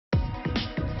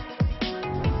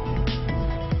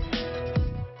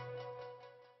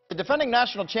defending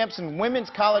national champs in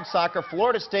women's college soccer,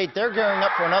 Florida State, they're gearing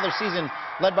up for another season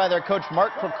led by their coach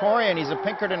Mark Krikorian. He's a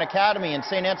Pinkerton Academy and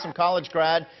St. Anselm College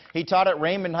grad. He taught at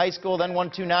Raymond High School, then won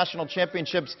 2 national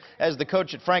championships as the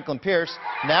coach at Franklin Pierce.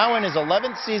 Now in his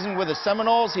 11th season with the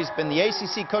Seminoles, he's been the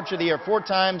ACC Coach of the Year 4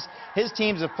 times. His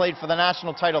teams have played for the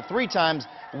national title 3 times,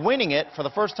 winning it for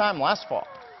the first time last fall.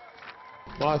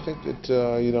 Well, I think that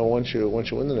once you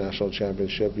win the national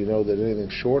championship, you know that anything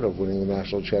short of winning the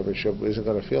national championship isn't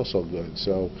going to feel so good.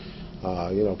 So,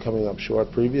 coming up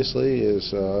short previously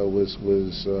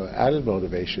was added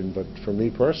motivation. But for me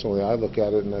personally, I look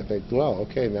at it and I think, well,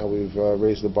 okay, now we've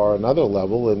raised the bar another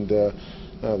level, and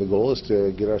the goal is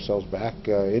to get ourselves back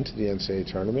into the NCAA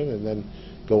tournament and then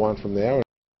go on from there.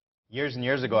 Years and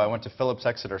years ago, I went to Phillips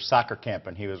Exeter soccer camp,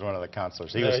 and he was one of the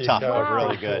counselors. He was tough, but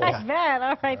really good. I bet.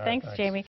 All right, thanks, Jamie.